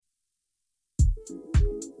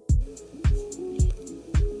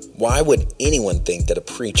Why would anyone think that a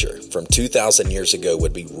preacher from 2,000 years ago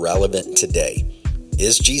would be relevant today?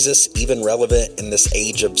 Is Jesus even relevant in this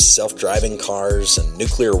age of self-driving cars and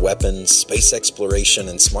nuclear weapons, space exploration,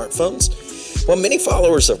 and smartphones? Well, many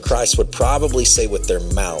followers of Christ would probably say with their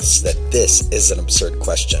mouths that this is an absurd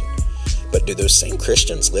question. But do those same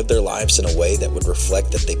Christians live their lives in a way that would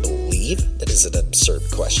reflect that they believe that is an absurd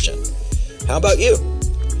question? How about you?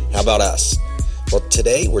 How about us? Well,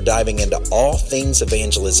 today we're diving into all things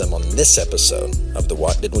evangelism on this episode of the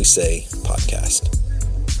What Did We Say podcast.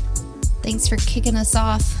 Thanks for kicking us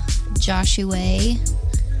off, Joshua.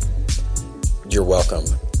 You're welcome.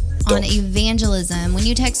 On evangelism. When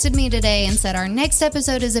you texted me today and said our next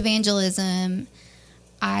episode is evangelism,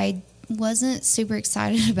 I wasn't super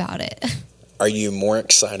excited about it. Are you more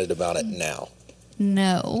excited about it now?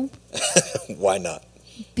 No. Why not?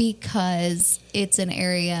 Because it's an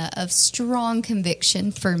area of strong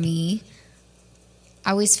conviction for me.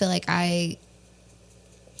 I always feel like I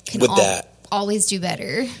can always do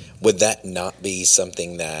better. Would that not be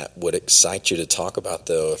something that would excite you to talk about,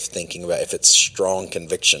 though, if thinking about if it's strong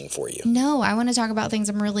conviction for you? No, I want to talk about things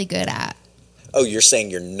I'm really good at. Oh, you're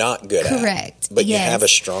saying you're not good at it. Correct. But yes. You have a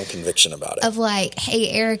strong conviction about it. Of like,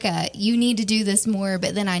 hey, Erica, you need to do this more,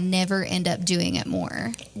 but then I never end up doing it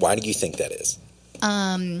more. Why do you think that is?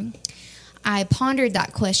 I pondered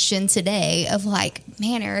that question today of like,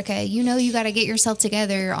 man, Erica, you got to get yourself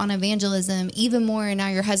together on evangelism even more. And now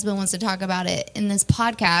your husband wants to talk about it in this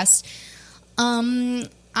podcast.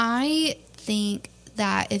 I think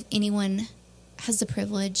that if anyone has the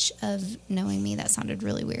privilege of knowing me, that sounded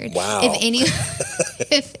really weird. Wow.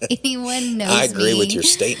 If anyone knows me. I agree with your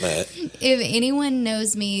statement. If anyone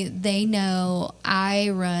knows me, they know I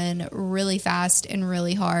run really fast and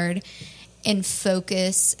really hard. And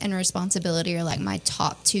focus and responsibility are like my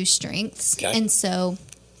top two strengths. Okay. And so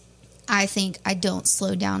I think I don't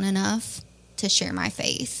slow down enough to share my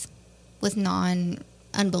faith with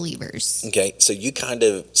non-unbelievers. Okay, so you kind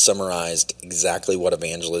of summarized exactly what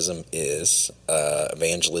evangelism is.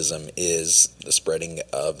 Evangelism is the spreading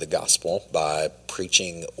of the gospel by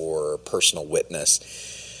preaching or personal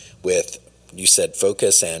witness with, you said,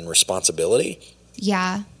 focus and responsibility?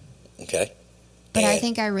 Yeah. Okay. But I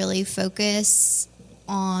think I really focus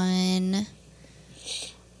on,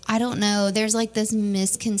 I don't know, there's like this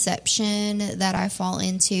misconception that I fall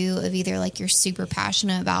into of either like you're super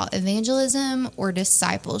passionate about evangelism or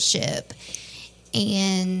discipleship.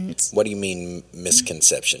 And what do you mean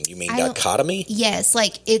misconception? You mean dichotomy? Yes,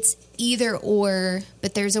 like it's either or,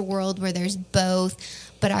 but there's a world where there's both.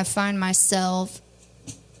 But I find myself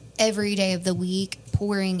every day of the week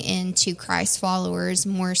pouring into Christ followers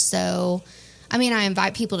more so. I mean, I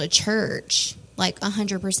invite people to church, like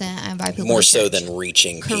 100%. I invite people more to church. So than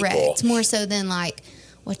reaching people. Correct. More so than like,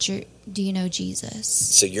 do you know Jesus?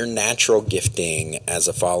 So your natural gifting as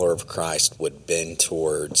a follower of Christ would bend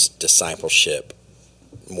towards discipleship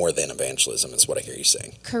more than evangelism, is what I hear you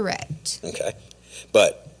saying. Correct. Okay.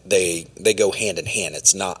 But they go hand in hand.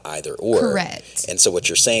 It's not either or. Correct. And so what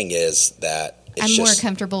you're saying is that I'm more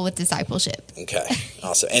comfortable with discipleship. Okay,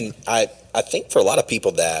 awesome. And I think for a lot of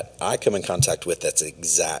people that I come in contact with, that's the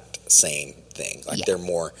exact same thing. Like they're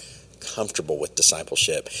more comfortable with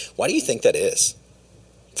discipleship. Why do you think that is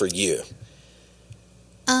for you?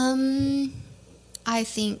 I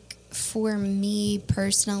think for me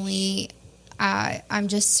personally, I'm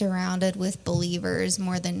just surrounded with believers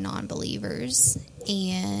more than non-believers.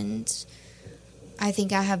 And I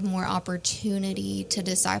think I have more opportunity to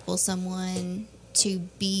disciple someone, to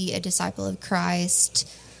be a disciple of Christ,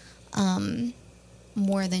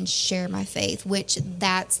 more than share my faith, which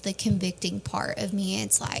that's the convicting part of me.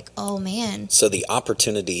 It's like, oh man. So the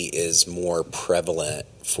opportunity is more prevalent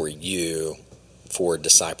for you for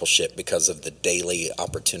discipleship because of the daily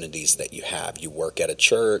opportunities that you have. You work at a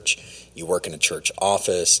church, you work in a church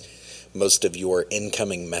office. Most of your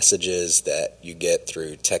incoming messages that you get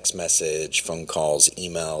through text message, phone calls,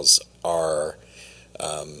 emails are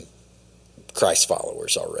Christ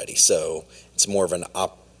followers already. So it's more of an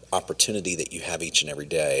opportunity that you have each and every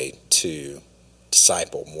day to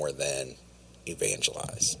disciple more than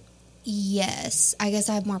evangelize. Yes. I guess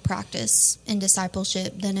I have more practice in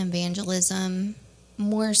discipleship than evangelism,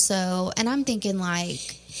 more so. And I'm thinking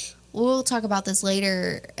like, we'll talk about this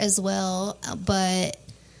later as well, but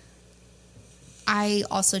I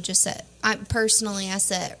also just set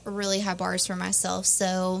really high bars for myself.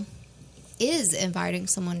 So is inviting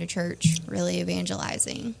someone to church really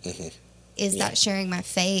evangelizing? Mm-hmm. Is that sharing my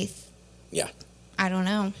faith? Yeah. I don't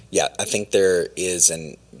know. Yeah, I think there is,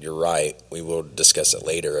 and you're right. We will discuss it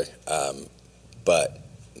later. But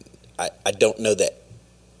I don't know that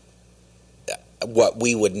what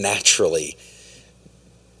we would naturally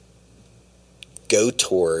go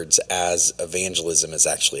towards as evangelism is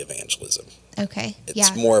actually evangelism. Okay.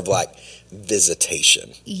 It's more of like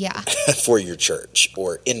visitation for your church,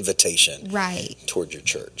 or invitation toward your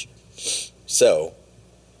church. So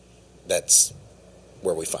that's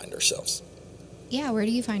where we find ourselves. Yeah, where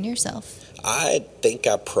do you find yourself? I think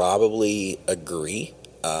I probably agree.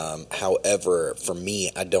 However, for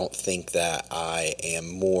me, I don't think that I am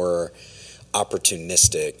more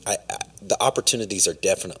opportunistic. The opportunities are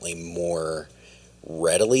definitely more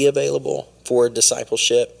readily available for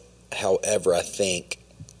discipleship. However, I think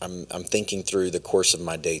I'm thinking through the course of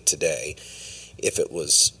my day today. If it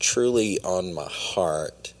was truly on my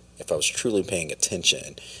heart, if I was truly paying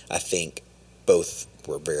attention, I think both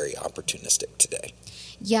were very opportunistic today.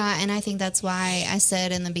 Yeah, and I think that's why I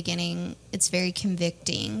said in the beginning it's very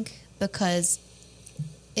convicting, because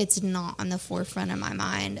it's not on the forefront of my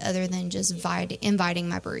mind other than just inviting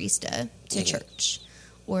my barista to church,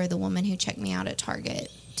 or the woman who checked me out at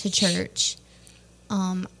Target to church.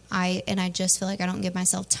 I just feel like I don't give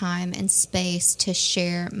myself time and space to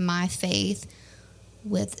share my faith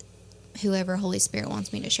with whoever Holy Spirit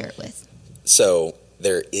wants me to share it with. So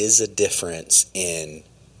there is a difference in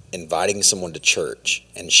inviting someone to church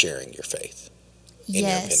and sharing your faith.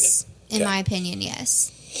 Yes. In my opinion,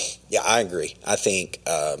 yes. Yeah, I agree. I think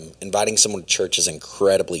inviting someone to church is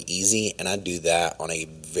incredibly easy, and I do that on a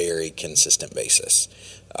very consistent basis.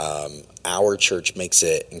 Our church makes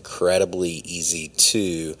it incredibly easy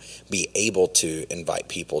to be able to invite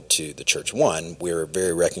people to the church. One, we're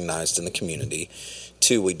very recognized in the community.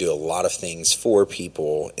 Two, we do a lot of things for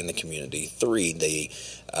people in the community. Three,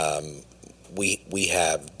 we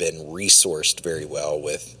have been resourced very well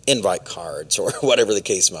with invite cards or whatever the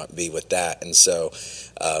case might be with that. And so,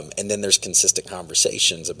 and then there's consistent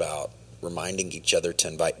conversations about reminding each other to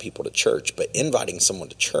invite people to church. But inviting someone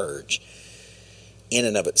to church in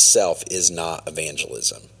and of itself is not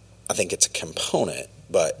evangelism. I think it's a component,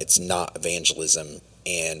 but it's not evangelism.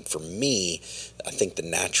 And for me, I think the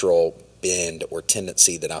natural bend or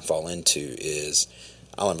tendency that I fall into is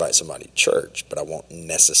I'll invite somebody to church, but I won't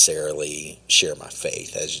necessarily share my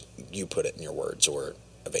faith, as you put it in your words, or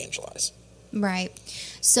evangelize. Right.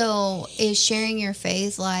 So is sharing your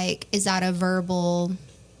faith, like, is that a verbal,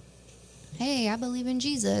 hey, I believe in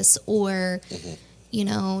Jesus? Or, you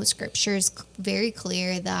know, Scripture is very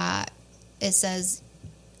clear that it says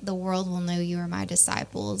the world will know you are my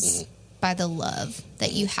disciples by the love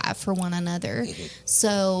that you have for one another.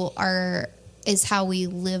 So is how we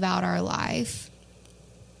live out our life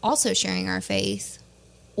also sharing our faith,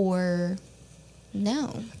 or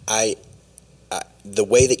no? The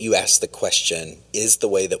way that you ask the question is the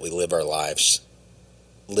way that we live our lives,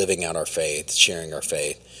 living out our faith, sharing our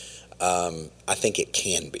faith. I think it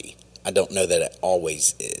can be. I don't know that it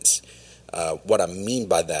always is. What I mean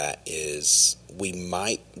by that is we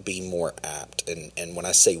might be more apt, and when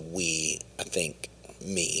I say we, I think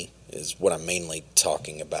me is what I'm mainly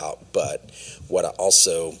talking about, but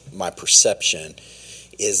my perception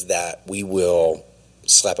is that we will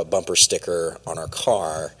slap a bumper sticker on our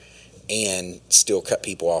car and still cut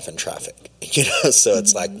people off in traffic. You know, so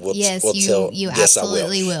it's like, you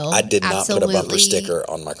absolutely will. I did not put a bumper sticker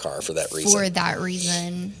on my car for that reason. For that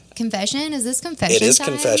reason. Confession? Is this confession time? It is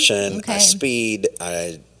confession. Okay. I speed.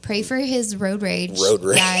 I pray for his road rage.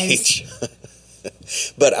 Guys.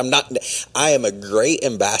 But I am a great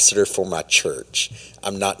ambassador for my church.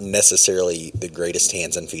 I'm not necessarily the greatest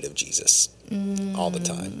hands and feet of Jesus all the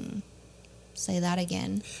time. Say that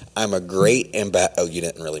again. I'm a great ambassador. Oh, you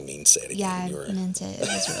didn't really mean say it again. Yeah, I meant it. It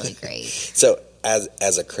was really great. So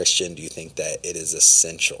as a Christian, do you think that it is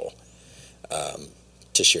essential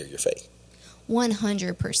to share your faith?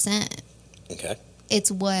 100%. Okay.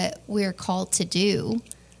 It's what we're called to do.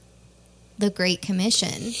 The Great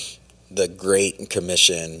Commission. The Great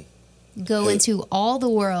Commission. Go into all the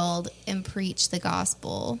world and preach the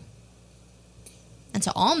gospel. And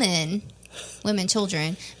to all men, women,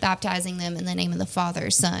 children, baptizing them in the name of the Father,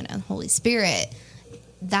 Son, and Holy Spirit.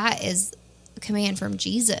 That is a command from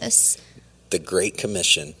Jesus. The Great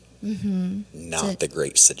Commission. Not the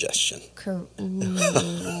Great Suggestion. I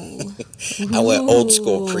went old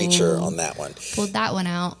school preacher on that one. Pulled that one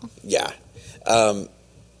out. Yeah.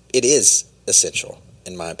 It is essential,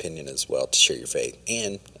 in my opinion, as well, to share your faith.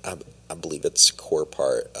 And I believe it's a core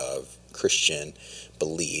part of Christian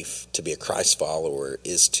belief. To be a Christ follower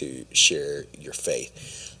is to share your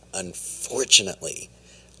faith. Unfortunately,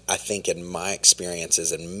 I think in my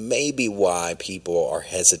experiences, and maybe why people are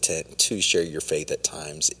hesitant to share your faith at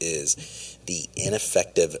times, is the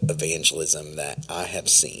ineffective evangelism that I have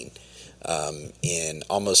seen in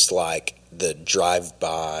almost like the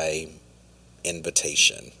drive-by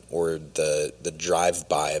invitation or the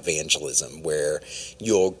drive-by evangelism, where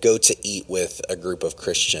you'll go to eat with a group of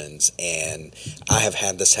Christians, and I have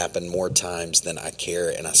had this happen more times than I care,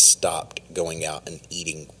 and I stopped going out and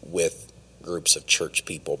eating with groups of church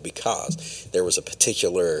people because there was a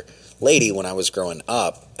particular lady when I was growing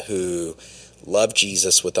up who loved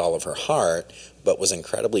Jesus with all of her heart, but was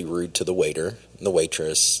incredibly rude to the waiter, the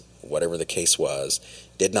waitress, whatever the case was,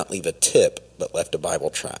 did not leave a tip, but left a Bible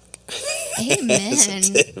tract. Amen.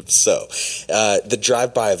 So, the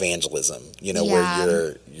drive-by evangelism,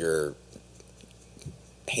 where you're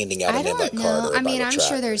handing out an invite card or a Bible tract. I'm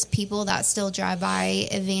sure there's people that still drive by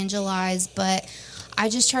evangelize, but I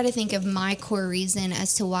just try to think of my core reason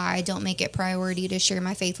as to why I don't make it priority to share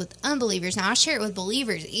my faith with unbelievers. Now, I share it with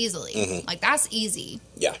believers easily. Mm-hmm. Like, that's easy.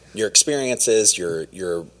 Yeah. Your experiences,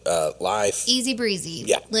 your life. Easy breezy.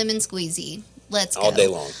 Yeah. Lemon squeezy. Let's go. All day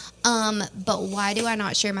long. But why do I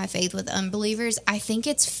not share my faith with unbelievers? I think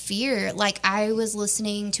it's fear. Like, I was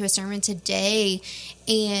listening to a sermon today,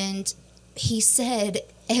 and he said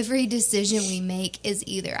every decision we make is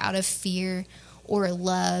either out of fear or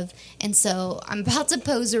love. And so I'm about to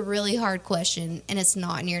pose a really hard question, and it's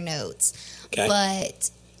not in your notes. Okay.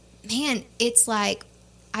 But, man, it's like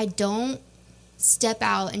I don't step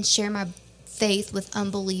out and share my faith with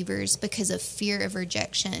unbelievers because of fear of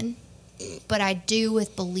rejection. But I do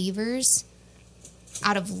with believers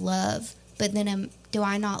out of love. But then do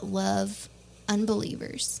I not love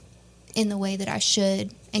unbelievers in the way that I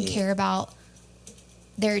should and care about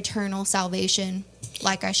their eternal salvation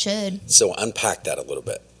like I should? So unpack that a little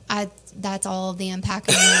bit. That's all of the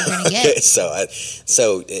unpacking we're going to get. So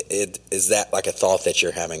is that like a thought that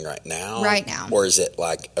you're having right now? Right now. Or is it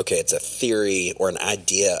like, okay, it's a theory or an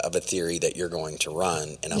idea of a theory that you're going to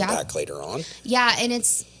run and unpack later on? Yeah, and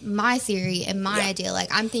it's my theory and my idea. Like,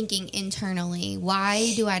 I'm thinking internally,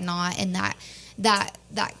 why do I not? And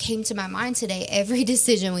that came to my mind today. Every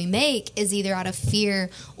decision we make is either out of fear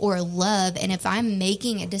or love. And if I'm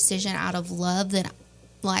making a decision out of love, then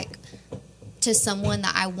like to someone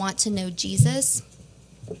that I want to know Jesus,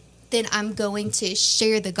 then I'm going to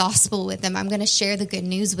share the gospel with them. I'm going to share the good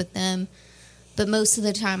news with them. But most of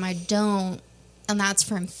the time I don't. And that's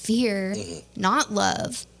from fear, not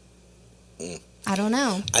love. I don't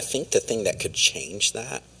know. I think the thing that could change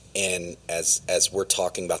that, and as we're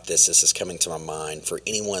talking about this is coming to my mind, for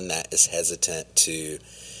anyone that is hesitant to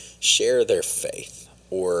share their faith,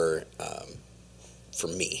 or for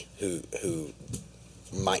me, who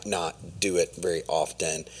might not do it very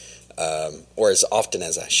often, or as often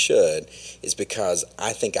as I should, is because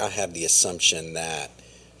I think I have the assumption that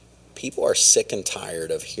people are sick and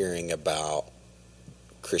tired of hearing about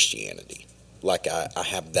Christianity. Like, I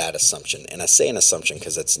have that assumption. And I say an assumption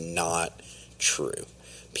because it's not true.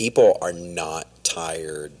 People are not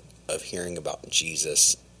tired of hearing about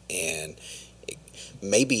Jesus, and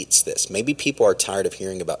maybe it's this. Maybe people are tired of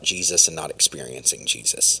hearing about Jesus and not experiencing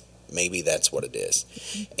Jesus. Maybe that's what it is.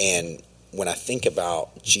 And when I think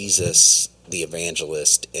about Jesus, the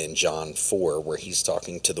evangelist, in John 4, where he's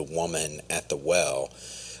talking to the woman at the well,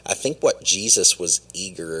 I think what Jesus was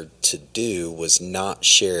eager to do was not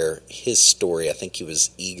share his story. I think he was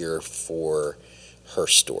eager for her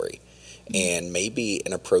story. And maybe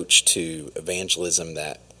an approach to evangelism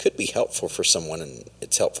that could be helpful for someone, and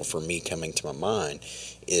it's helpful for me coming to my mind,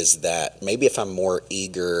 is that maybe if I'm more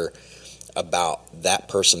eager about that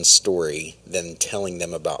person's story than telling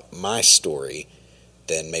them about my story,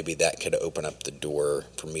 then maybe that could open up the door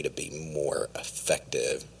for me to be more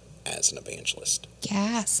effective as an evangelist.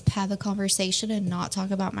 Gasp, have a conversation and not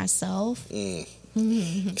talk about myself.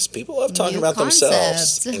 Because people love talking about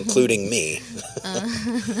themselves, including me.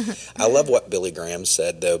 I love what Billy Graham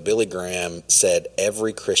said, though. Billy Graham said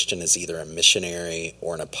every Christian is either a missionary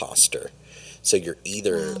or an imposter. So you're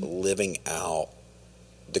either living out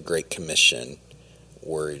the Great Commission,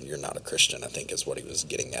 or you're not a Christian, I think is what he was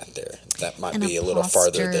getting at there. That might be a little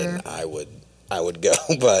farther than I would go,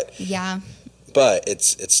 but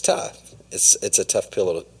it's tough. It's a tough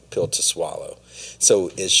pill to swallow. So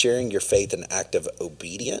is sharing your faith an act of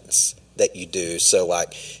obedience that you do, so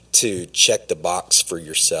like to check the box for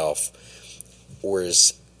yourself, or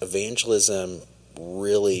is evangelism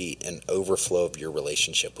really an overflow of your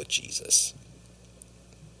relationship with Jesus?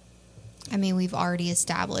 I mean, we've already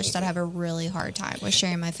established that I have a really hard time with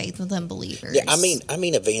sharing my faith with unbelievers. Yeah, I mean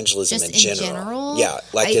evangelism just in general. Yeah,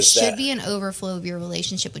 like it should that be an overflow of your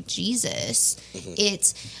relationship with Jesus. Mm-hmm.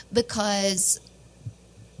 It's because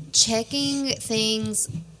checking things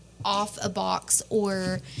off a box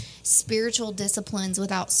or spiritual disciplines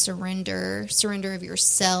without surrender of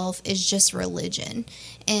yourself is just religion.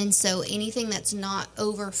 And so anything that's not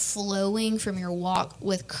overflowing from your walk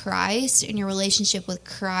with Christ and your relationship with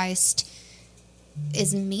Christ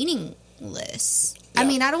is meaningless. Yeah. I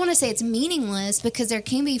mean, I don't want to say it's meaningless because there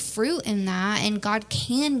can be fruit in that, and God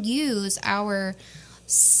can use our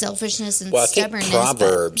selfishness and stubbornness. I think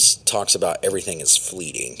Proverbs talks about everything is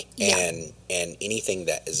fleeting, Yeah. and anything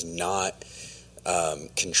that is not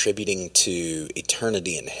contributing to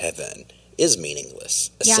eternity in heaven is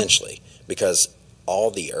meaningless, essentially, because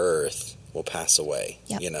all the earth will pass away.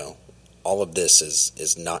 Yep. You know, all of this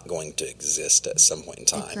is not going to exist at some point in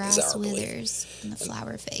time. The grass is our withers belief. and the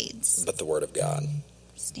flower fades. But the Word of God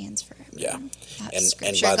Stands forever. Yeah. That And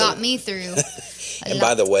scripture got me through. And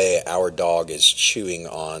by the way, our dog is chewing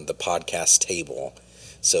on the podcast table.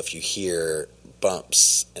 So if you hear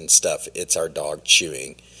bumps and stuff, it's our dog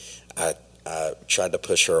chewing. I tried to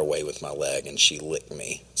push her away with my leg, and she licked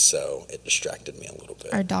me. So it distracted me a little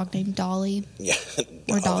bit. Our dog named Dolly. Yeah.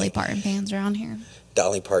 We're Dolly Parton fans around here.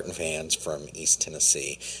 Dolly Parton fans from East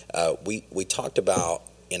Tennessee. We talked about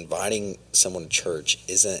inviting someone to church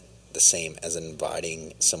isn't the same as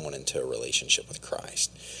inviting someone into a relationship with Christ.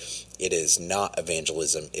 It is not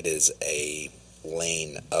evangelism. It is a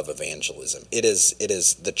lane of evangelism. It is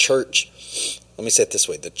the church. Let me say it this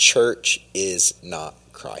way. The church is not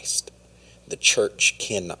Christ. The church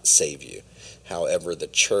cannot save you. However, the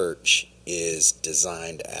church is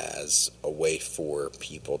designed as a way for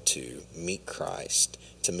people to meet Christ,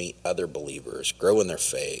 to meet other believers, grow in their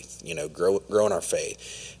faith, grow in our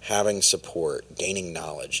faith, having support, gaining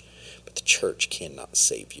knowledge. But the church cannot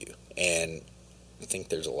save you. And I think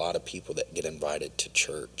there's a lot of people that get invited to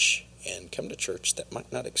church and come to church that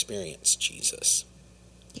might not experience Jesus.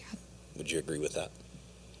 Yeah. Would you agree with that?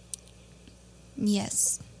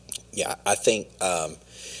 Yes. Yeah, I think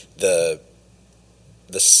the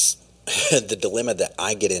dilemma that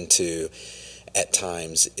I get into at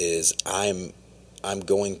times is I'm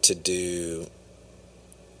going to do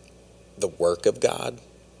the work of God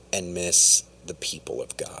and miss the people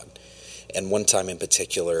of God. And one time in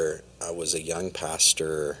particular, I was a young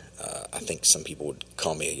pastor. I think some people would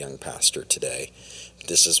call me a young pastor today.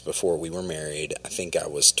 This is before we were married. I think I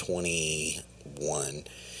was 21,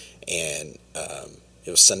 and it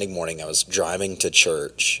was Sunday morning. I was driving to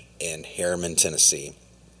church in Harriman, Tennessee.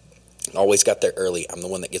 Always got there early. I'm the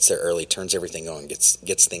one that gets there early, turns everything on, gets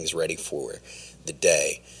things ready for the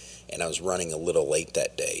day. And I was running a little late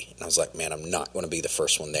that day. And I was like, man, I'm not going to be the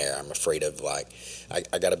first one there. I'm afraid of, I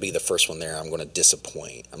got to be the first one there. I'm going to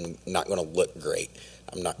disappoint. I'm not going to look great.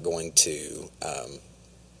 I'm not going to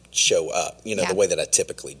show up, the way that I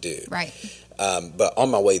typically do. Right. But on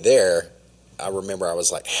my way there, I remember I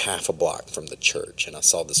was like half a block from the church. And I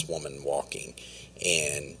saw this woman walking.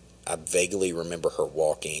 And I vaguely remember her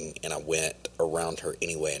walking, and I went around her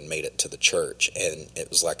anyway and made it to the church. And it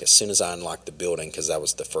was like as soon as I unlocked the building, because I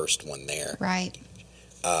was the first one there, right,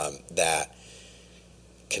 that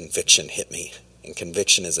conviction hit me. And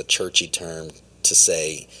conviction is a churchy term to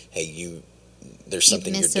say, hey, there's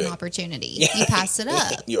something you're doing. You missed an opportunity. Yeah. You passed it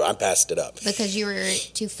up. I passed it up. Because you were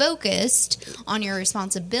too focused on your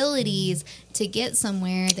responsibilities to get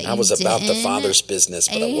somewhere that I was about the Father's business,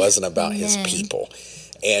 but I wasn't about His people.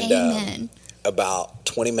 And about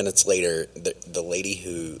 20 minutes later, the lady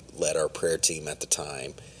who led our prayer team at the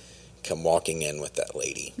time come walking in with that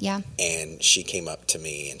lady. Yeah. And she came up to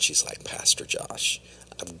me and she's like, Pastor Josh,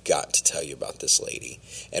 I've got to tell you about this lady.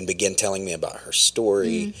 And began telling me about her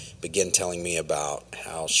story, began telling me about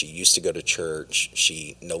how she used to go to church.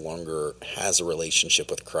 She no longer has a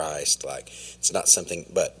relationship with Christ. Like, it's not something,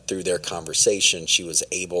 but through their conversation, she was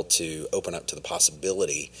able to open up to the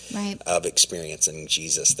possibility of experiencing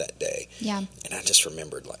Jesus that day. Yeah. And I just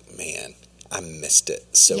remembered, like, man, I missed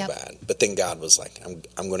it so bad. But then God was like,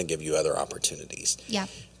 I'm going to give you other opportunities. Yeah.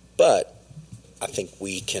 But I think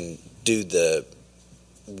we can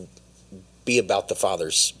be about the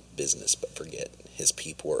Father's business, but forget His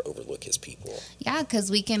people or overlook His people. Yeah, because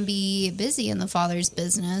we can be busy in the Father's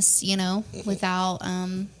business, without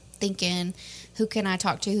thinking, who can I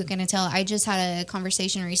talk to? Who can I tell? I just had a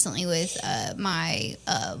conversation recently with my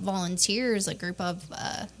volunteers, a group of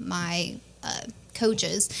my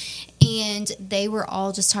coaches, and they were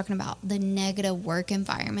all just talking about the negative work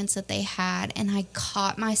environments that they had, and I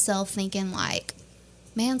caught myself thinking, like,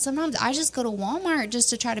 man, sometimes I just go to Walmart just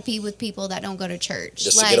to try to be with people that don't go to church.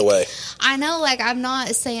 Just to get away. I know, like, I'm not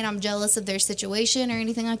saying I'm jealous of their situation or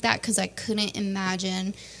anything like that, because I couldn't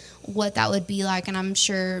imagine what that would be like. And I'm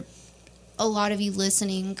sure a lot of you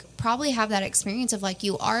listening probably have that experience of, like,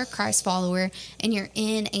 you are a Christ follower and you're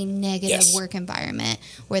in a negative work environment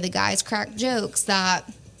where the guys crack jokes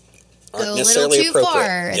that go a little too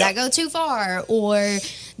far, that go too far, or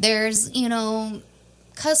there's, you know,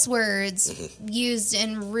 cuss words used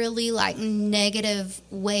in really, like, negative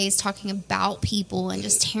ways, talking about people and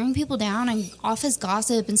just tearing people down and office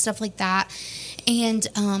gossip and stuff like that. And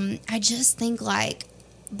I just think, like,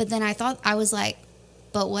 but then I was like,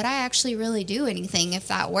 but would I actually really do anything if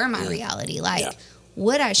that were my reality? Like,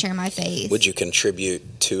 would I share my faith? Would you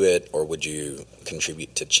contribute to it, or would you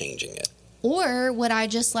contribute to changing it? Or would I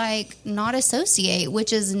just, like, not associate,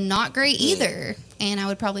 which is not great either. And I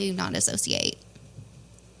would probably not associate.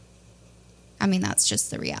 I mean, that's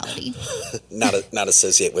just the reality. Not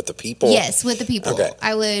associate with the people? Yes, with the people. Okay.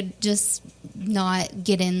 I would just not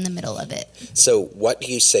get in the middle of it. So what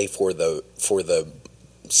do you say for the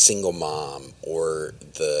single mom or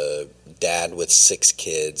the dad with 6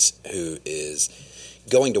 kids who is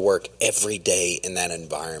going to work every day in that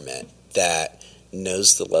environment, that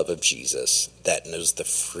knows the love of Jesus, that knows the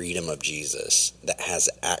freedom of Jesus, that has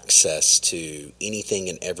access to anything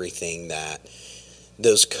and everything that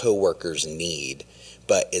those coworkers need,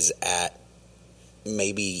 but is at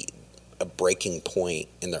maybe a breaking point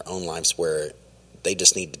in their own lives where they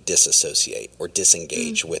just need to disassociate or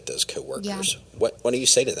disengage with those coworkers? What do you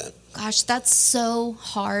say to them? Gosh, that's so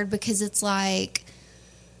hard, because it's like,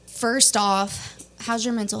 first off, how's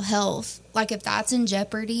your mental health? Like, if that's in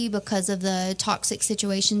jeopardy because of the toxic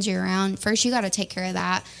situations you're around, first you got to take care of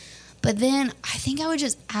that. But then I think I would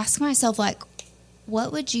just ask myself, like,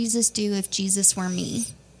 what would Jesus do if Jesus were me?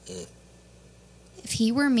 If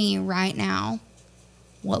he were me right now,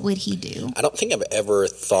 what would he do? I don't think I've ever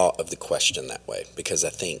thought of the question that way, because I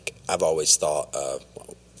think I've always thought of,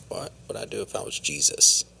 well, what would I do if I was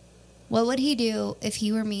Jesus? What would he do if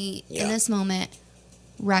he were me in this moment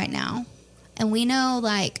right now? And we know,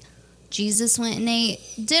 like, Jesus went and ate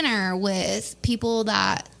dinner with people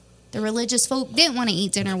that the religious folk didn't want to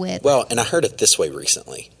eat dinner with. Well, and I heard it this way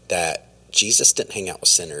recently, that Jesus didn't hang out with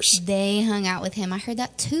sinners. They hung out with him. I heard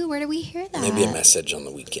that too. Where did we hear that? Maybe a message on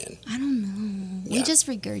the weekend. I don't know. We just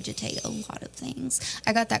regurgitate a lot of things.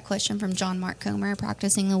 I got that question from John Mark Comer,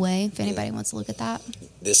 Practicing the Way, if anybody wants to look at that.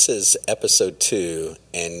 This is episode 2,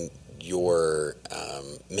 and your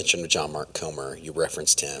mention of John Mark Comer, you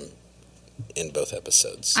referenced him in both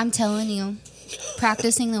episodes. I'm telling you,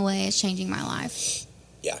 Practicing the Way is changing my life.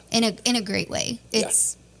 Yeah. In a great way.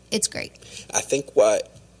 It's great. I think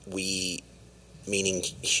what we, meaning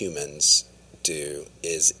humans, do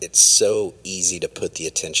is it's so easy to put the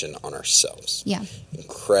attention on ourselves. Yeah.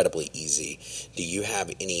 Incredibly easy. Do you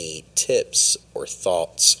have any tips or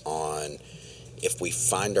thoughts on if we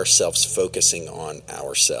find ourselves focusing on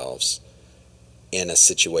ourselves in a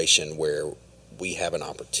situation where we have an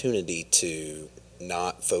opportunity to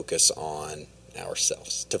not focus on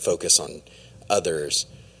ourselves, to focus on others?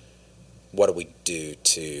 What do we do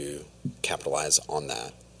to capitalize on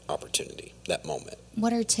that opportunity, that moment?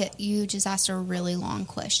 What are you just asked a really long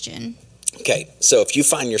question. Okay, so if you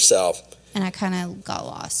find yourself, and I kind of got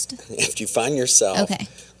lost. If you find yourself,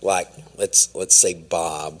 like let's say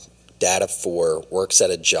Bob, dad of 4, works at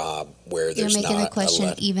a job where there's not. You're making the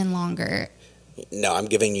question even longer. No, I'm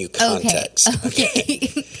giving you context. Okay.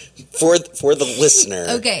 For the listener.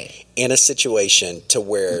 Okay. In a situation to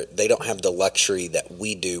where they don't have the luxury that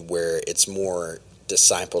we do, where it's more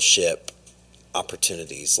discipleship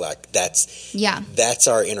opportunities. Like that's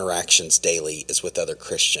our interactions daily, is with other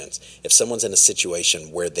Christians. If someone's in a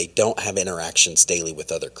situation where they don't have interactions daily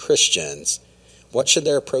with other Christians, what should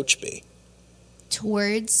their approach be?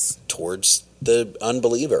 Towards the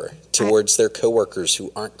unbeliever, towards their coworkers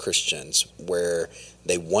who aren't Christians, where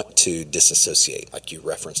they want to disassociate, like you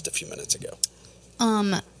referenced a few minutes ago.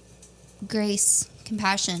 Grace,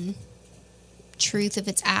 compassion, truth if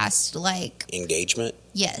it's asked, like engagement.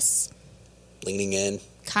 Yes. Leaning in.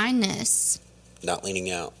 Kindness. Not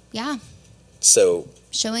leaning out. Yeah. So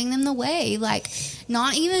showing them the way, like,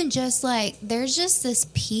 not even just like, there's just this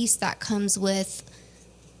peace that comes with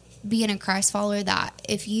being a Christ follower, that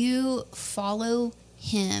if you follow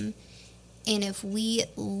him and if we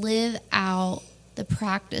live out the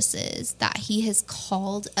practices that he has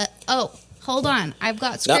called, hold on, I've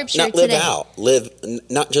got scripture not live today.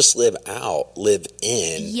 Not just live out, live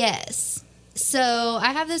in. Yes. So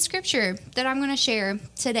I have this scripture that I'm going to share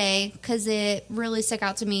today because it really stuck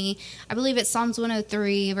out to me. I believe it's Psalms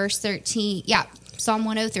 103, verse 13. Yeah, Psalm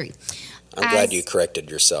 103. I'm glad you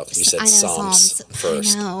corrected yourself. You said Psalms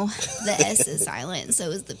first. I know. The S is silent,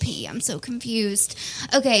 so is the P. I'm so confused.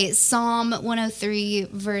 Okay, Psalm 103,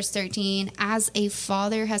 verse 13. As a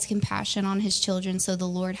father has compassion on his children, so the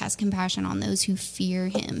Lord has compassion on those who fear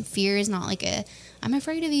him. Fear is not like I'm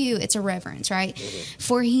afraid of you. It's a reverence, right? Mm-hmm.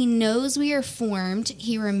 For he knows we are formed.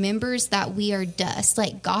 He remembers that we are dust.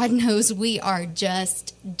 Like God knows we are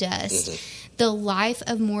just dust. Mm-hmm. The life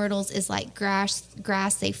of mortals is like grass.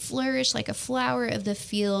 They flourish like a flower of the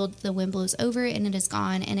field. The wind blows over it, and it is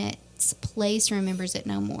gone, and its place remembers it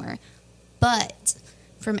no more. But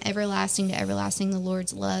from everlasting to everlasting, the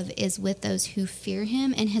Lord's love is with those who fear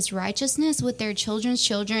him, and his righteousness with their children's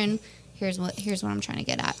children. Here's what I'm trying to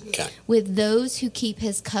get at. Okay. With those who keep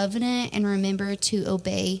his covenant and remember to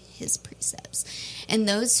obey his precepts. And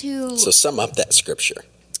those who... So sum up that scripture.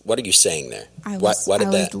 What are you saying there? I was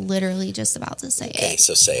literally just about to say it. Okay,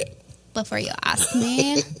 so say it. Before you asked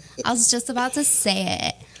me, I was just about to say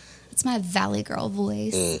it. It's my Valley Girl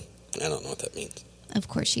voice. I don't know what that means. Of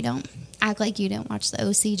course you don't. Act like you didn't watch the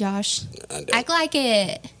OC, Josh. I don't. Act like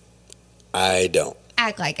it. I don't.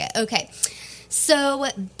 Act like it. Okay. So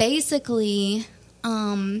basically,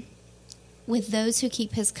 with those who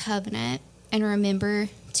keep his covenant and remember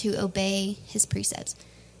to obey his precepts,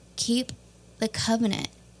 keep the covenant.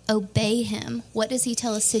 Obey him. What does he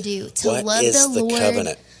tell us to do? What is the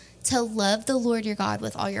covenant? To love the Lord your God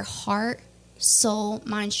with all your heart, soul,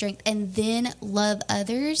 mind, strength, and then love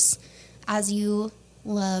others as you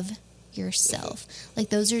love yourself. Like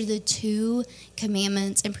those are the two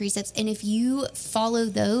commandments and precepts. And if you follow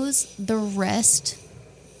those, the rest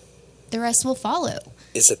will follow.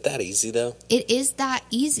 Is it that easy though? It is that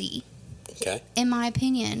easy. Okay. In my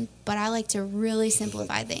opinion, but I like to really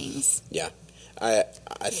simplify things. Yeah. I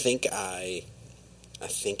think I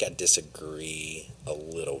disagree a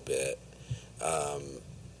little bit.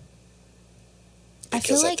 I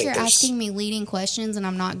feel like you're asking me leading questions, and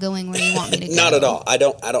I'm not going where you want me to go. Not at all. I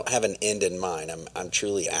don't have an end in mind. I'm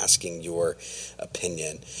truly asking your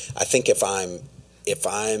opinion. I think if I'm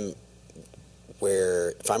in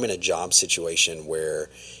a job situation where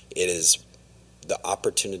it is the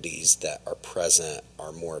opportunities that are present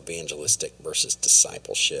are more evangelistic versus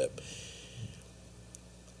discipleship,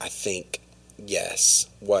 I think, yes,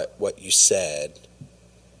 what you said,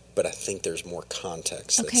 but I think there's more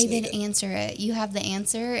context that's needed. Then answer it. You have the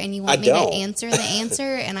answer, and you want me to answer the answer,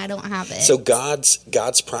 and I don't have it. So God's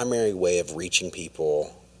primary way of reaching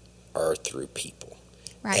people are through people.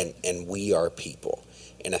 Right. And we are people.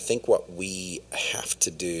 And I think what we have to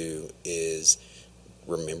do is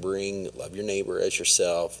remembering, love your neighbor as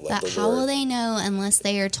yourself. Love but how will they know unless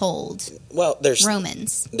they are told? Well, there's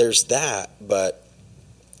Romans. There's that, but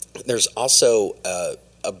there's also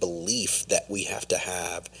a belief that we have to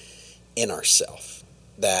have in ourselves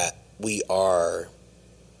that we are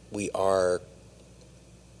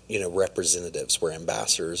representatives, we're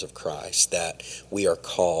ambassadors of Christ, that we are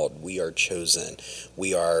called, we are chosen,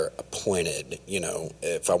 we are appointed.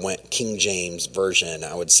 If I went King James Version,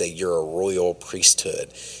 I would say you're a royal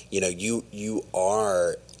priesthood. You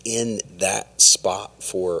are in that spot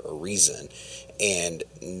for a reason. And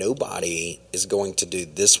nobody is going to do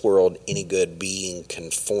this world any good being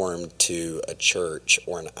conformed to a church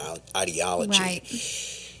or an ideology.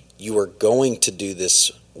 Right. You are going to do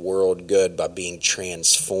this world good by being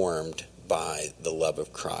transformed by the love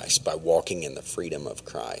of Christ, by walking in the freedom of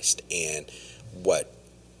Christ. And what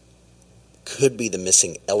could be the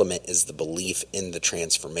missing element is the belief in the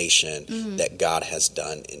transformation that God has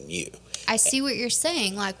done in you. I see what you're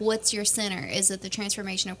saying. Like, what's your center? Is it the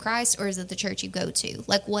transformation of Christ, or is it the church you go to?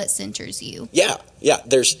 Like, what centers you? Yeah.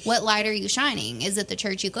 What light are you shining? Is it the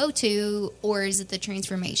church you go to, or is it the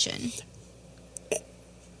transformation?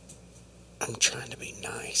 I'm trying to be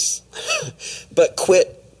nice. But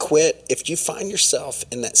quit. If you find yourself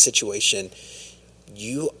in that situation,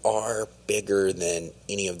 you are bigger than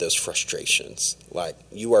any of those frustrations. Like,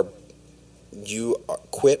 you are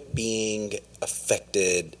quit being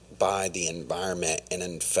affected by the environment and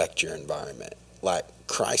infect your environment. Like,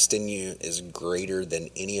 Christ in you is greater than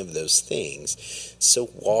any of those things.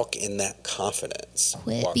 So walk in that confidence.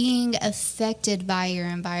 Quit being affected by your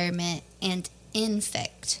environment and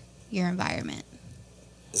infect your environment.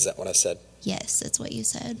 Is that what I said? Yes, that's what you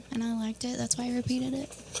said, and I liked it. That's why I repeated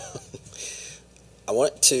it. I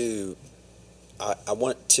want to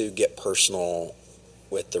get personal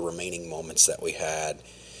with the remaining moments that we had.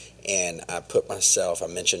 And I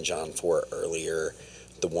mentioned John 4 earlier,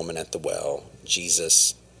 the woman at the well.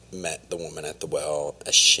 Jesus met the woman at the well,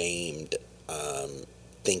 ashamed,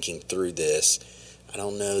 thinking through this. I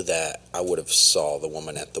don't know that I would have saw the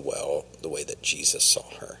woman at the well the way that Jesus saw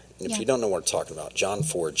her. And if you don't know what I'm talking about, John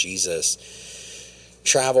 4, Jesus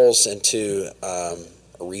travels into a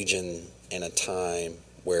region and a time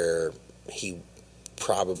where he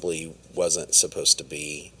probably wasn't supposed to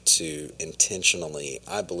be, to intentionally,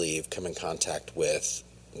 I believe, come in contact with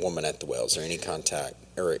woman at the well. Is there any contact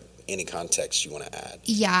or any context you want to add?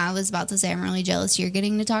 Yeah, I was about to say I'm really jealous you're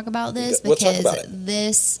getting to talk about this We'll because talk about it.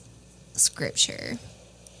 this scripture,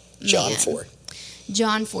 John man. 4.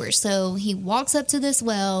 John 4. So he walks up to this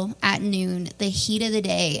well at noon, the heat of the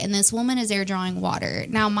day, and this woman is there drawing water.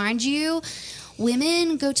 Now, mind you,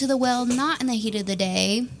 women go to the well not in the heat of the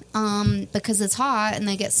day because it's hot and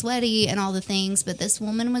they get sweaty and all the things, but this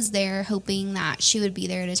woman was there hoping that she would be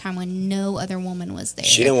there at a time when no other woman was there.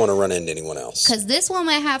 She didn't want to run into anyone else. Because this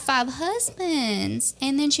woman had 5 husbands,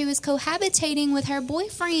 and then she was cohabitating with her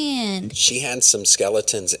boyfriend. She had some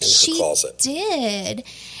skeletons in her closet. She did.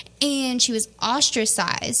 And she was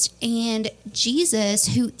ostracized. And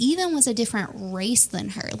Jesus, who even was a different race than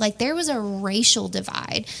her, like there was a racial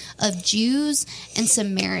divide of Jews and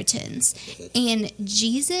Samaritans. And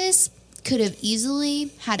Jesus could have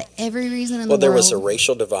easily had every reason in the world. Well, there was a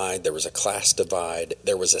racial divide, there was a class divide,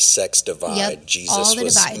 there was a sex divide. Yep, Jesus all the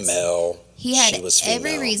was divides. Male. He had she was female.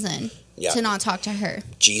 every reason to not talk to her.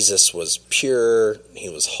 Jesus was pure. He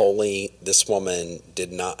was holy. This woman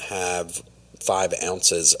did not have 5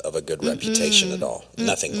 ounces of a good reputation at all.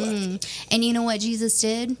 Nothing left. And you know what Jesus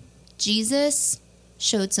did? Jesus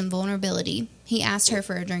showed some vulnerability. He asked her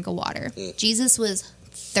for a drink of water. Jesus was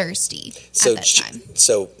thirsty at that time.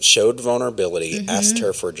 So showed vulnerability, asked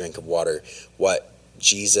her for a drink of water. What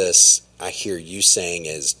Jesus, I hear you saying,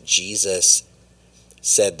 is Jesus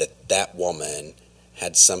said that woman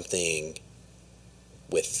had something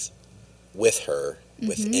with her,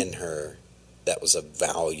 within her, that was of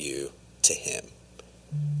value to him.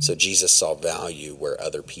 So Jesus saw value where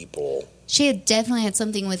other people... She had definitely had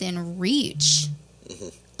something within reach.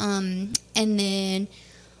 And then...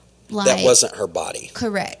 like, that wasn't her body.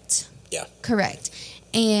 Correct. Yeah. Correct.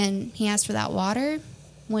 And he asked for that water.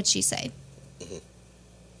 What'd she say?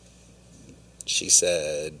 She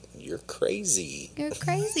said, "You're crazy. You're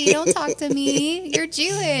crazy. Don't talk to me. You're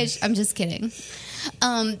Jewish." I'm just kidding.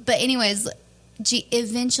 But anyways,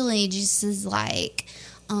 eventually Jesus is like,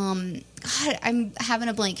 God, I'm having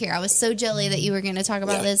a blank here. I was so jelly that you were going to talk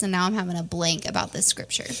about this, and now I'm having a blank about this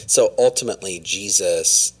scripture. So ultimately,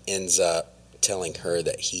 Jesus ends up telling her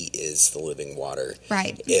that he is the living water.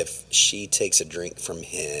 Right. If she takes a drink from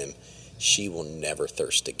him, she will never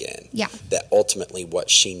thirst again. Yeah. That ultimately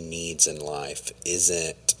what she needs in life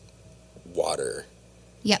isn't water.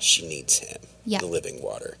 Yep. She needs him, Yep. the living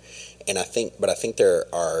water. And I think there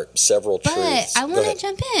are several truths. But I want to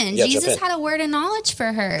jump in. Yeah, Jesus jump in. had a word of knowledge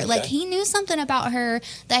for her. Okay. Like, he knew something about her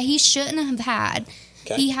that he shouldn't have had.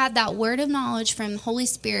 Okay. He had that word of knowledge from the Holy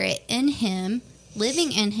Spirit in him,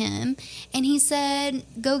 living in him. And he said,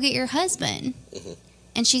 "Go get your husband."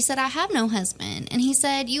 And she said, "I have no husband." And he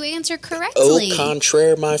said, "You answer correctly." Au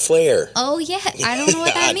contraire, my flair. Oh, yeah. I don't know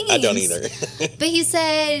what that means. I don't either. But he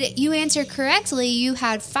said, "You answered correctly. You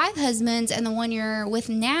had 5 husbands, and the one you're with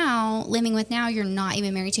now, living with now, you're not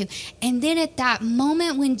even married to." And then at that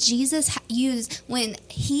moment when Jesus when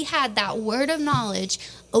he had that word of knowledge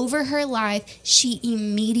over her life, she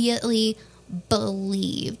immediately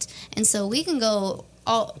believed. And so we can go,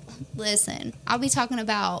 listen, I'll be talking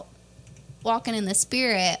about walking in the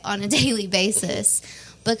Spirit on a daily basis,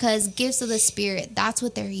 because gifts of the Spirit, that's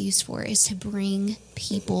what they're used for, is to bring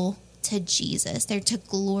people to Jesus. They're to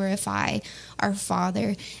glorify our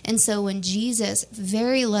Father. And so when Jesus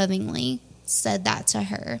very lovingly said that to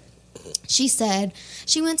her, she said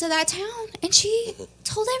she went to that town and she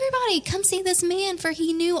told everybody, "Come see this man, for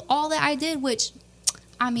he knew all that I did," which,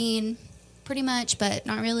 I mean, pretty much, but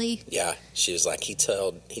not really. Yeah, she was like, he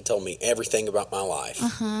told me everything about my life,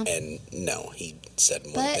 and no, he said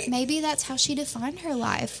one But thing. maybe that's how she defined her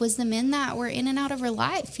life, was the men that were in and out of her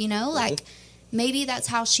life, you know? Like, maybe that's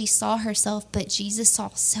how she saw herself, but Jesus saw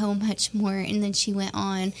so much more. And then she went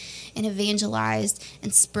on and evangelized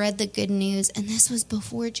and spread the good news. And this was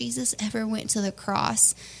before Jesus ever went to the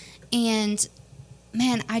cross. And,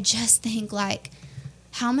 man, I just think, like,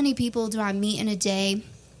 how many people do I meet in a day?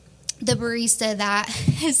 The barista that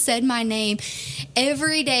has said my name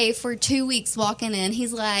every day for 2 weeks walking in,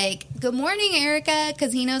 he's like, "Good morning, Erica,"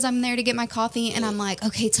 because he knows I'm there to get my coffee. And I'm like,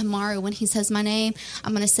 okay, tomorrow when he says my name,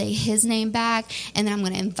 I'm going to say his name back, and then I'm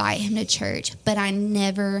going to invite him to church. But I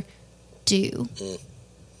never do.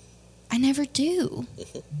 I never do.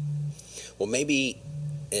 Well, maybe,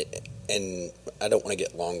 and I don't want to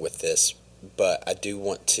get long with this, but I do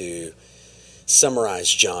want to summarize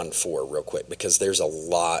John 4 real quick, because there's a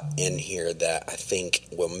lot in here that I think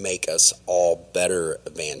will make us all better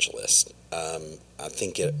evangelists. I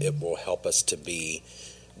think it will help us to be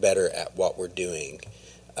better at what we're doing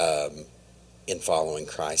in following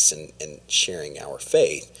Christ and sharing our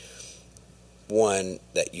faith. One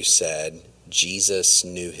that you said, Jesus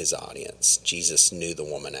knew his audience. Jesus knew the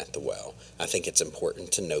woman at the well. I think it's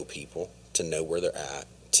important to know people, to know where they're at,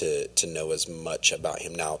 to know as much about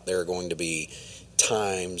him. Now, there are going to be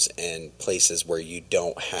times and places where you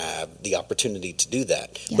don't have the opportunity to do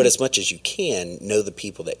that. Yeah. But as much as you can, know the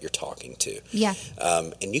people that you're talking to. Yeah.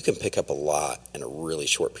 And you can pick up a lot in a really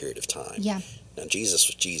short period of time. Yeah. Now, Jesus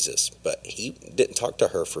was Jesus, but he didn't talk to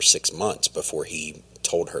her for 6 months before he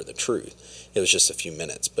told her the truth. It was just a few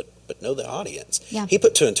minutes, but know the audience. Yeah. He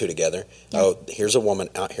put 2 and 2 together. Yeah. Oh, here's a woman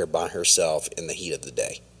out here by herself in the heat of the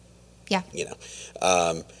day. Yeah. You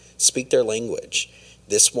know, speak their language.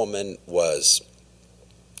 This woman was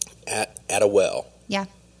at a well, yeah,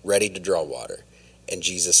 ready to draw water, and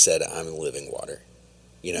Jesus said, "I'm living water."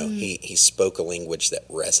 You know, he spoke a language that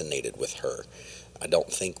resonated with her. I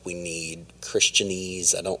don't think we need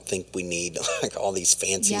Christianese. I don't think we need like all these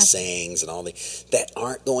fancy sayings and all that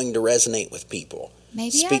aren't going to resonate with people.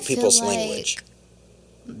 Maybe speak people's like language.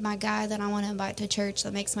 My guy that I want to invite to church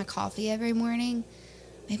that makes my coffee every morning,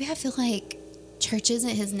 maybe I feel like church isn't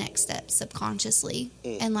his next step subconsciously.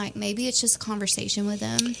 And like maybe it's just a conversation with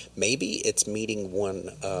him. Maybe it's meeting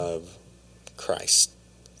one of Christ's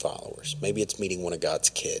followers. Maybe it's meeting one of God's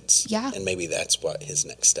kids. Yeah. And maybe that's what his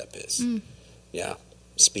next step is. Yeah.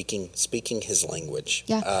 Speaking his language.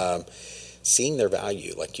 Yeah. Seeing their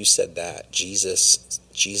value. Like you said that. Jesus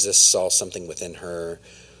saw something within her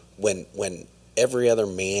when every other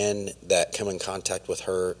man that come in contact with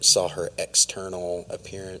her saw her external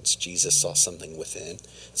appearance. Jesus saw something within.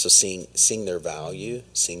 So seeing their value,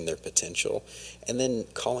 seeing their potential, and then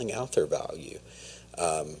calling out their value.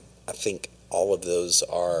 I think all of those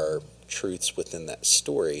are truths within that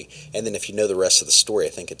story. And then if you know the rest of the story, I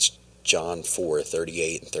think it's John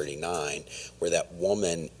 4:38 and 39, where that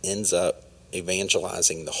woman ends up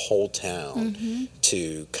evangelizing the whole town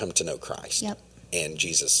to come to know Christ. Yep. And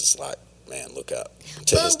Jesus is like, man, look up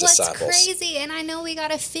to his disciples. But what's crazy, and I know we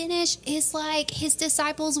got to finish, is like his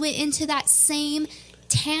disciples went into that same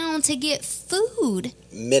town to get food.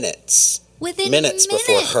 Minutes Within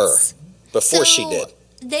before her. Before she did.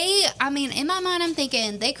 In my mind, I'm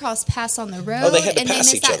thinking they crossed paths on the road. Oh, they had to and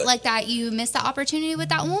pass they each missed other. Like that, you missed the opportunity with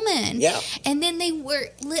that woman. Yeah. And then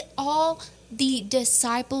all the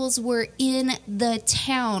disciples were in the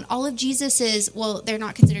town. All of Jesus's, well, they're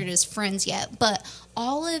not considered his friends yet, but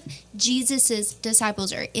all of Jesus's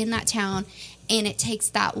disciples are in that town, and it takes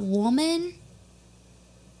that woman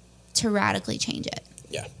to radically change it.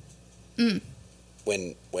 Yeah.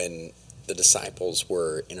 When the disciples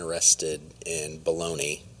were interested in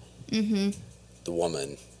bologna, the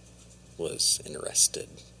woman was interested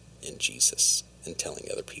in Jesus and telling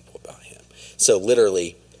other people about him. So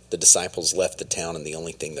literally, the disciples left the town, and the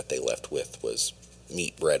only thing that they left with was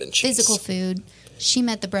meat, bread, and cheese. Physical food. She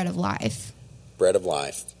met the bread of life. Bread of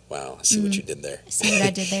life. Wow, I see what you did there. See what I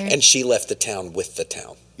did there? And she left the town with the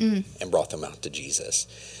town and brought them out to Jesus.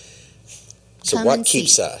 So Come what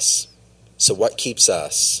keeps us? So what keeps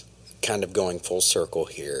us kind of going full circle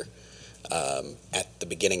here? At the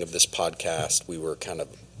beginning of this podcast, we were kind of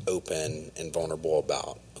open and vulnerable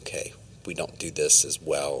about, okay, we don't do this as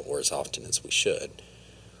well or as often as we should.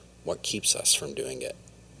 What keeps us from doing it?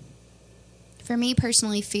 For me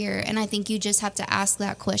personally, fear. And I think you just have to ask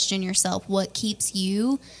that question yourself. What keeps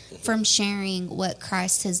you from sharing what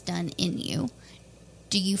Christ has done in you?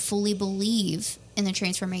 Do you fully believe in the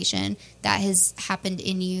transformation that has happened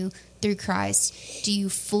in you through Christ? Do you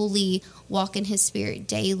fully walk in his spirit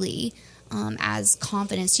daily as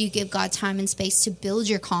confidence? Do you give God time and space to build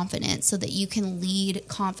your confidence so that you can lead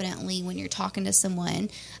confidently when you're talking to someone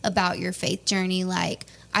about your faith journey? Like,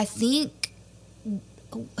 I think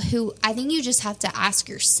you just have to ask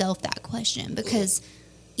yourself that question, because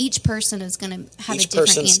each person is going to have a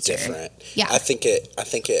different answer. Different. Yeah. I think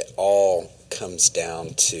it all comes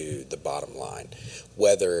down to the bottom line.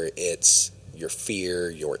 Whether it's your fear,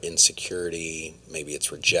 your insecurity, maybe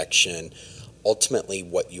it's rejection, ultimately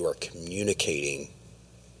what you are communicating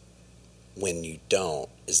when you don't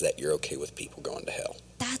is that you're okay with people going to hell.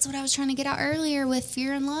 That's what I was trying to get out earlier with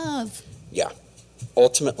fear and love. Yeah.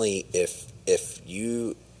 Ultimately, if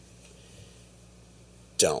you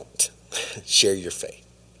don't share your faith,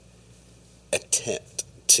 attempt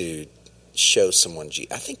to show someone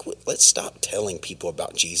Jesus, I think let's stop telling people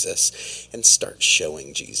about Jesus and start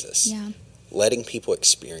showing Jesus. Yeah. Letting people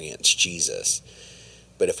experience Jesus.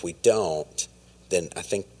 But if we don't, then I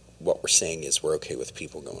think what we're saying is we're okay with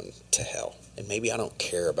people going to hell. And maybe I don't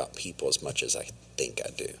care about people as much as I think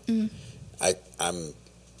I do. I'm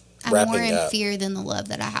wrapping more in up. fear than the love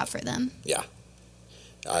that I have for them. Yeah.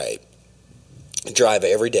 I drive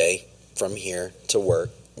every day from here to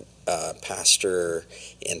work. Pastor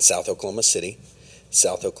in South Oklahoma City.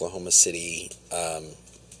 South Oklahoma City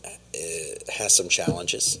has some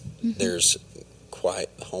challenges. There's quite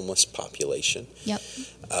a homeless population. Yep.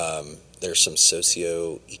 There's some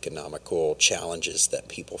socioeconomical challenges that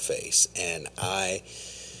people face. And I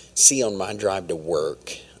see on my drive to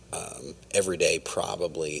work every day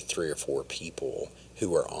probably 3 or 4 people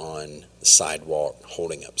who are on the sidewalk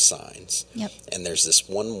holding up signs. Yep. And there's this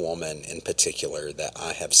one woman in particular that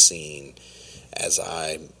I have seen as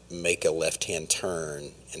I make a left-hand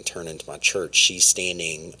turn and turn into my church. She's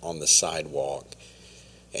standing on the sidewalk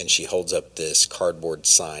and she holds up this cardboard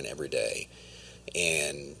sign every day.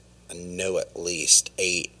 And I know at least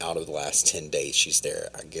 8 out of the last 10 days she's there.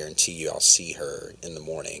 I guarantee you I'll see her in the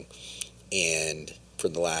morning. And for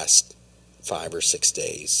the last 5 or 6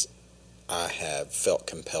 days, I have felt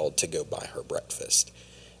compelled to go buy her breakfast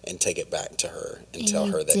and take it back to her and tell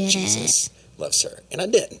her that Jesus loves her. And I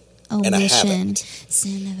didn't. And I haven't.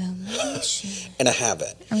 Sin of omission. And I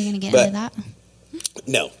haven't. Are we going to get into that?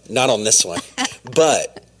 No, not on this one.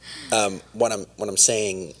 But what I'm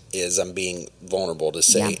saying is I'm being vulnerable to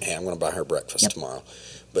say, hey, I'm going to buy her breakfast tomorrow.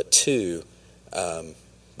 But 2,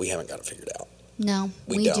 we haven't got it figured out. No,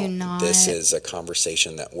 we do not. This is a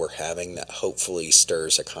conversation that we're having that hopefully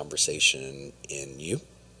stirs a conversation in you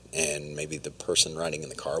and maybe the person riding in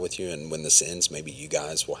the car with you. And when this ends, maybe you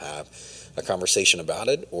guys will have a conversation about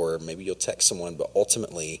it, or maybe you'll text someone. But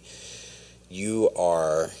ultimately,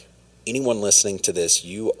 anyone listening to this,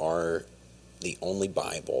 you are the only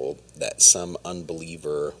Bible that some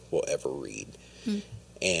unbeliever will ever read.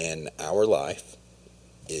 And our life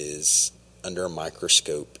is under a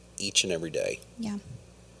microscope each and every day. Yeah.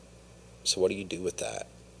 So what do you do with that?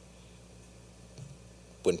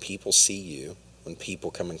 When people see you, when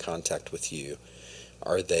people come in contact with you,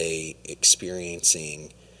 are they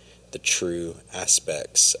experiencing the true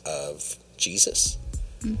aspects of Jesus?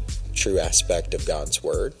 True aspect of God's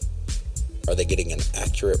Word? Are they getting an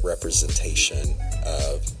accurate representation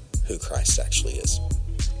of who Christ actually is?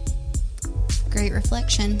 Great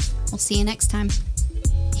reflection. We'll see you next time.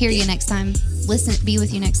 Hear you next time. Listen, be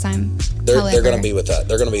with you next time. They're going to be with us.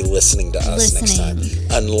 They're going to be listening to us next time.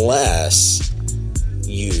 Unless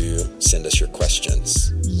you send us your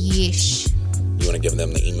questions. Yeesh. You want to give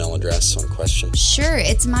them the email address on questions? Sure.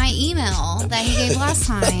 It's my email that he gave last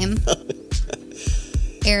time.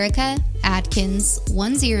 Erica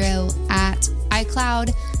Adkins10 at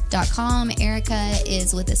iCloud.com. Erica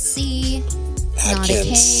is with a C, not a K.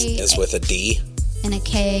 Is with a D. And a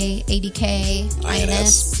K, ADK,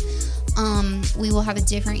 INS. We will have a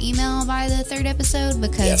different email by the 3rd episode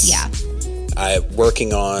because, I'm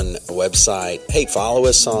working on a website. Hey, follow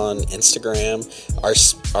us on Instagram. Our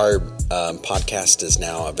podcast is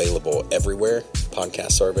now available everywhere.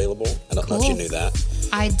 Podcasts are available. I don't know if you knew that.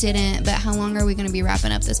 I didn't, but how long are we going to be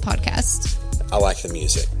wrapping up this podcast? I like the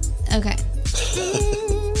music. Okay.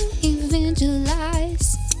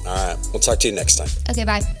 Evangelize. All right. We'll talk to you next time. Okay,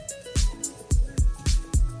 bye.